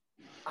straightforward.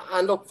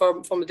 And look,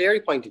 from a dairy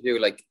point of view,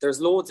 like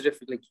there's loads of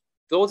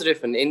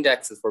different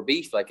indexes for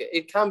beef. Like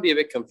it can be a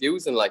bit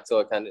confusing. Like so,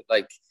 it kind of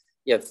like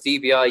you have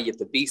CBI, you have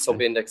the B sub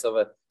index of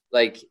it.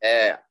 Like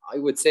I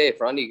would say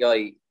for any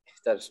guy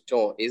that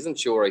isn't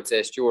sure, I'd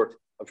say Stuart.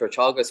 I'm sure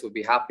Teagasc would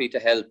be happy to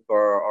help,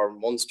 or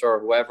Munster,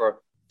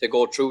 whoever, to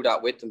go through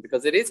that with them,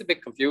 because it is a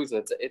bit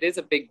confusing. It is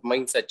a big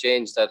mindset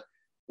change that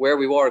where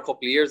we were a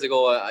couple of years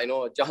ago. I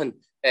know John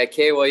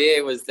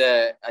KYA was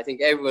I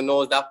think everyone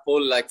knows that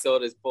bull, like so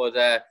it is, but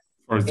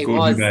or it's good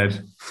and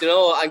bad.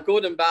 And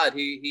good and bad.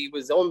 He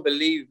was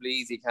unbelievably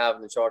easy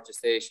calving in short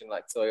gestation,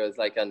 like so it was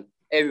like, and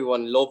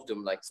everyone loved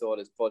him, like so it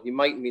is. But he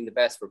mightn't be the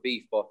best for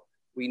beef, but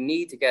we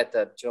need to get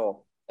that,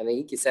 And I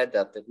think you said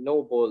that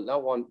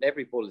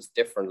every bull is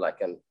different.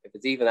 Like, and if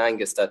it's even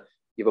Angus, that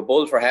you have a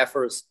bull for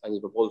heifers and you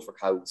have a bull for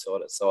cows.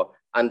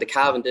 And the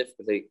calving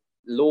difficulty,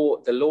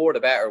 the lower the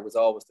better was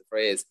always the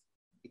phrase.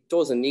 It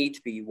doesn't need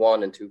to be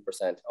 1% and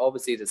 2%.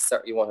 Obviously,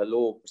 you want a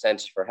low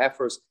percentage for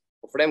heifers,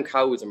 but for them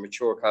cows and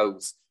mature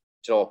cows,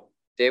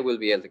 they will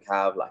be able to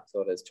calve. Like,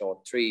 so there's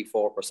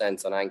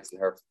 3-4% on Angus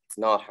and heifers. It's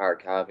not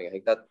hard calving. I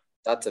think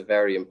that's a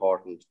very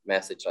important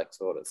message. Like,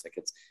 so it's like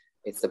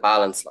it's the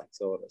balance, like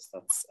so.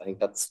 I think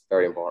that's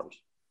very important.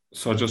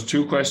 So just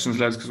two questions,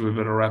 lads, because we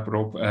better wrap it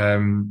up.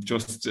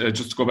 Just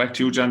to go back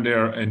to you, John,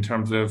 there in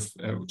terms of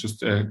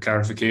just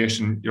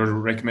clarification, you're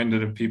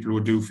recommended that people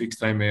would do fixed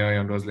time AI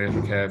on those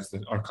later calves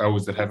or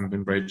cows that haven't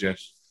been bred yet.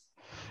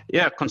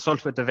 Yeah,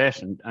 consult with the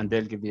vet and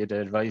they'll give you the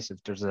advice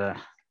if there's that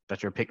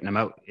you're picking them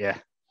out. Yeah,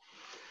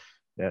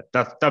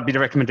 that'd be the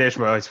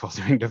recommendation. Where I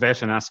suppose ring the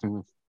vet and ask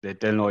them.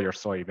 They'll know your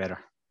story better.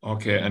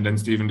 Okay, and then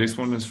Stephen, this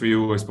one is for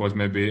you, I suppose.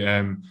 Maybe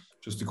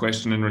just a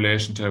question in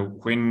relation to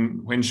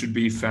when should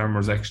beef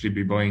farmers actually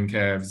be buying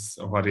calves,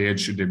 or what age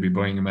should they be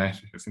buying them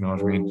at, if you know what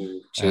I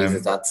mean?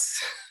 Jesus,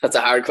 that's a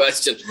hard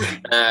question.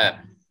 I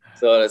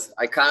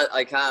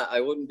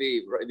wouldn't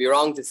be, it'd be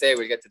wrong to say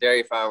we'll get the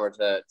dairy farmer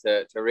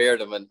to rear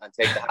them and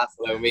take the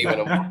hassle out of me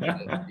when I'm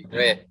walking. It'd be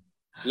great.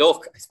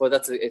 Look, I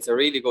suppose it's a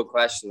really good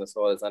question, I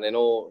suppose, and I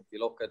know if you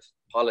look at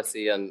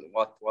policy and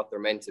what they're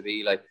meant to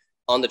be like.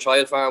 On the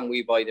trial farm,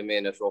 we buy them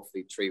in at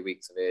roughly 3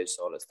 weeks of age,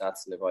 so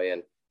that's in the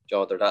buy-in.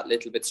 They're that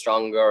little bit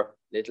stronger,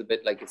 little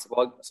bit like it's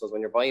about. So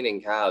when you're buying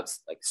in calves,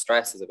 like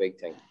stress is a big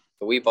thing.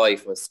 So we buy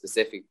from a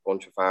specific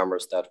bunch of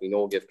farmers that we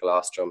know give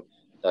colostrum,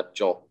 that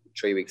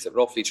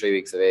roughly 3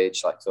 weeks of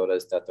age, like so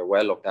that they're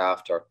well looked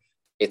after.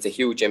 It's a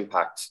huge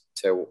impact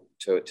to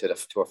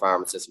a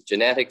farm system.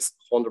 Genetics,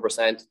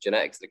 100%,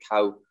 genetics of the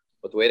cow,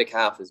 but the way the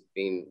calf is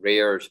being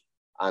reared.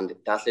 And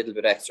that little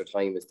bit extra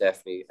time is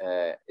definitely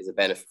is a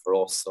benefit for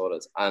us.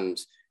 And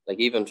like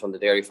even from the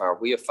dairy farm,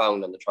 we have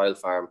found on the trial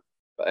farm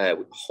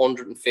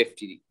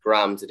 150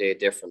 grams a day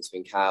difference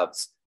between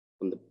calves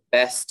from the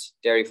best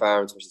dairy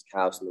farms versus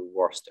calves from the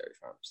worst dairy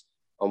farms.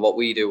 And what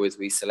we do is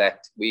we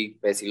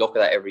basically look at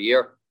that every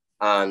year,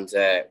 and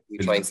we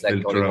try and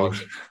select only one.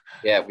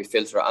 Yeah, we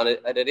filter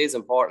it, and it is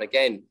important.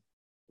 Again,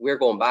 we're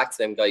going back to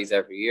them guys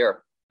every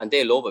year, and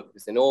they love it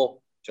because they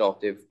know.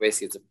 They've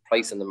basically it's a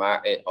price in the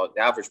market, or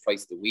the average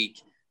price of the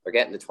week. They're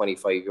getting the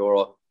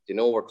 €25. They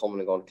know we're coming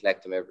and going to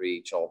collect them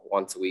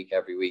once a week,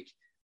 every week,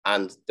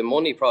 and the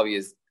money probably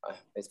is.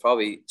 It's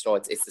probably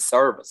it's the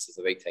service is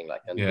a big thing.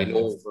 Like, and they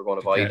know we're going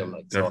to buy them.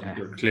 Like,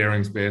 they're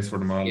clearing space for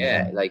them all.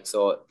 Yeah, like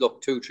so.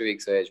 Look, 2-3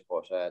 weeks of age,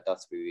 but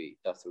that's who we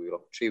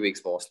look. 3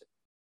 weeks mostly.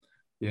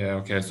 Yeah,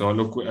 okay. So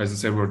look, as I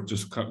said, we're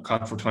just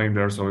caught for time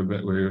there, so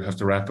we have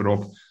to wrap it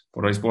up.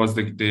 But I suppose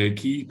the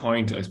key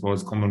point, I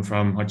suppose, coming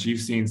from what you've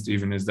seen,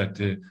 Stephen, is that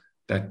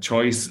that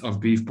choice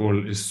of beef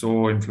bull is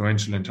so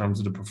influential in terms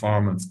of the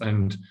performance.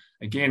 And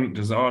again,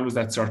 there's always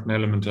that certain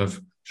element of,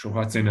 sure,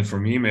 what's in it for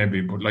me, maybe.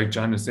 But like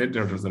John has said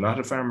there's a lot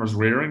of farmers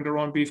rearing their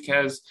own beef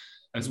calves,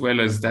 as well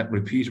as that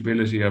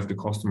repeatability of the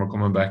customer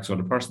coming back. So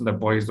the person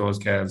that buys those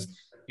calves,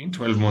 in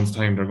 12 months'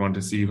 time, they're going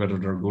to see whether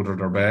they're good or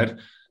they're bad.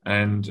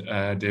 And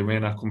they may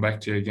not come back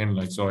to you again.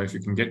 Like, so if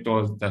you can get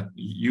those that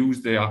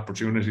use the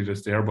opportunity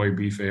that's there by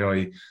Beef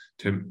AI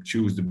to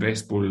choose the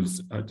best bulls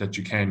that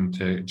you can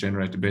to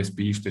generate the best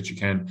beef that you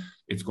can,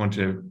 it's going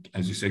to,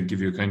 as you said,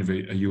 give you kind of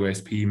a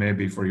USP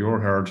maybe for your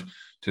herd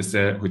to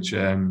sell,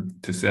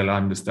 to sell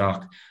on the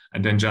stock.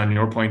 And then, John,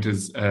 your point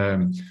is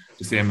the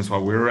same as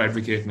what we're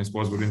advocating, I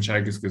suppose, within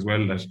Teagasc as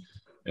well, that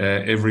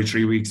every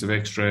 3 weeks of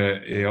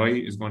extra AI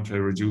is going to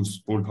reduce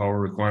bull power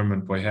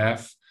requirement by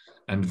half.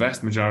 And the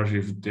vast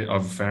majority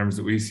of farms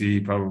that we see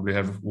probably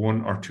have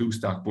 1 or 2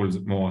 stock bulls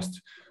at most,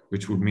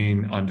 which would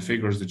mean on the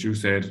figures that you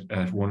said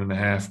at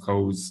 1.5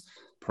 cows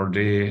per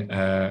day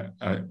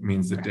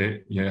means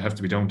that you have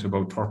to be down to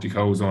about 30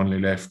 cows only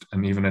left.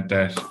 And even at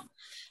that,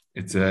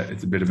 it's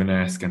a bit of an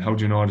ask. And how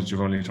do you know that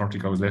you've only 30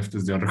 cows left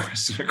is the other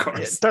question, of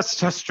course. Yeah,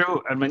 that's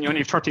true. And when you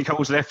only have 30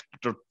 cows left,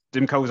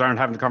 them cows aren't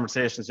having the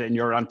conversation saying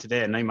you're on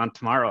today and I'm on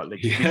tomorrow.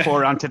 Like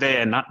before on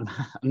today and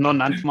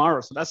none on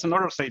tomorrow. So that's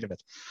another side of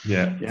it.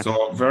 Yeah.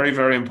 So very,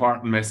 very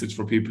important message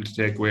for people to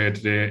take away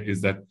today is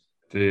that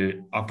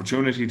the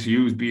opportunity to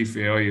use Beef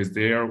AI is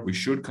there. We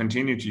should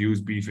continue to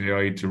use Beef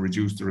AI to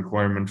reduce the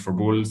requirement for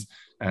bulls,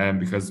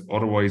 because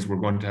otherwise we're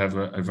going to have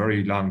a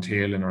very long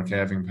tail in our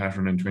calving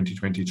pattern in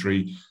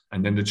 2023.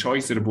 And then the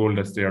choice of the bull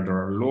that's there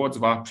are loads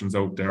of options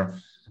out there.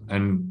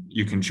 And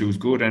you can choose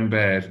good and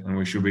bad, and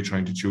we should be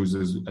trying to choose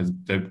as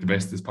the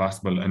best as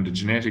possible. And the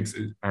genetics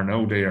are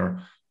now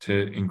there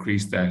to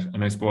increase that.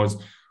 And I suppose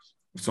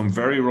some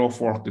very rough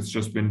work that's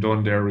just been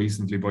done there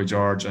recently by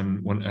George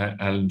and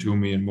Alan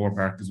Toomey and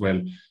Moorpark as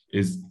well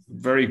is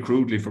very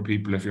crudely for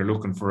people, if you're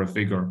looking for a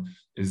figure,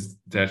 is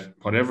that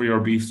whatever your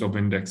beef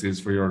sub-index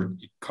is for your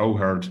cow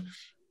herd,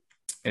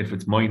 if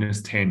it's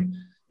 -10,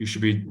 you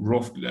should be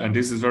rough, and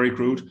this is very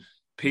crude,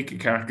 pick a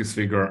carcass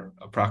figure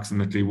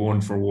approximately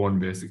 1 for 1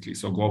 basically.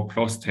 So go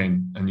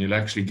 +10 and you'll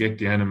actually get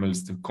the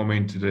animals to come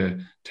into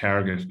the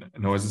target.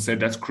 Now, as I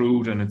said, that's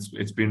crude and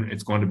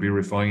it's going to be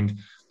refined,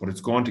 but it's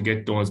going to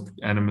get those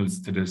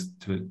animals to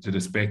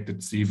the spec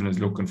that Stephen is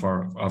looking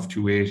for of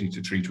 280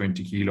 to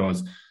 320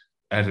 kilos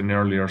at an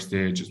earlier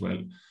stage as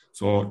well.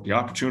 So the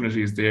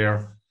opportunity is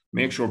there.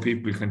 Make sure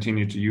people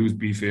continue to use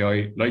Beef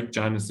AI. Like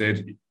John has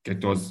said, get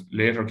those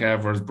later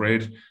calvers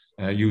bred,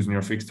 using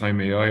your fixed time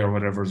AI or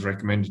whatever is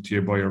recommended to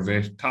you by your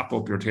vet. Top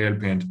up your tail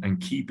paint and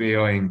keep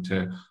AIing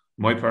to,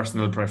 my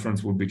personal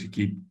preference would be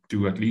to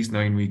do at least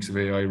 9 weeks of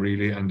AI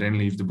really, and then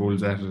leave the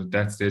bulls at it at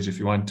that stage if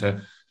you want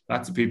to.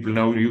 Lots of people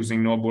now are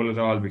using no bull at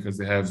all because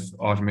they have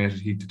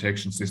automated heat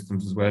detection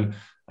systems as well.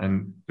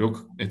 And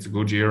look, it's a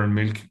good year in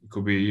milk. It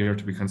could be a year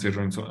to be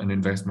considering an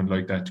investment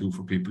like that too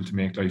for people to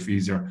make life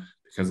easier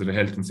because of the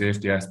health and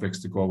safety aspects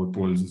to go with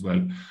bulls as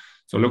well.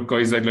 So look,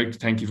 guys, I'd like to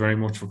thank you very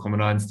much for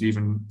coming on.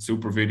 Stephen,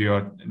 super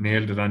video,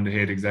 nailed it on the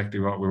head, exactly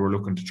what we were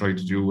looking to try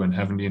to do and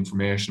having the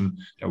information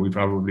that we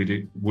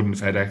probably wouldn't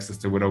have had access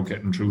to without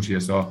getting through to you.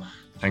 So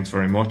thanks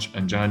very much.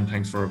 And John,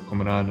 thanks for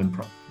coming on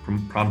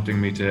and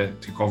prompting me to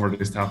cover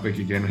this topic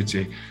again with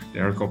you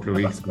there a couple of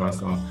weeks ago.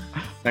 So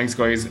thanks,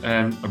 guys.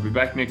 And I'll be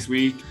back next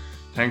week.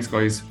 Thanks,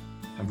 guys.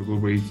 Have a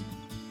good week.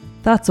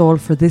 That's all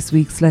for this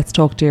week's Let's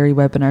Talk Dairy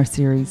webinar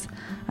series.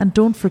 And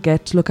don't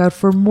forget to look out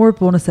for more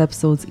bonus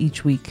episodes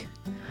each week.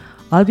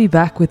 I'll be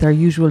back with our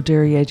usual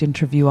Dairy Age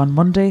interview on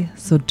Monday,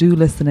 so do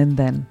listen in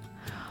then.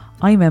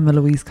 I'm Emma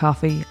Louise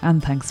Coffey,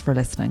 and thanks for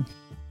listening.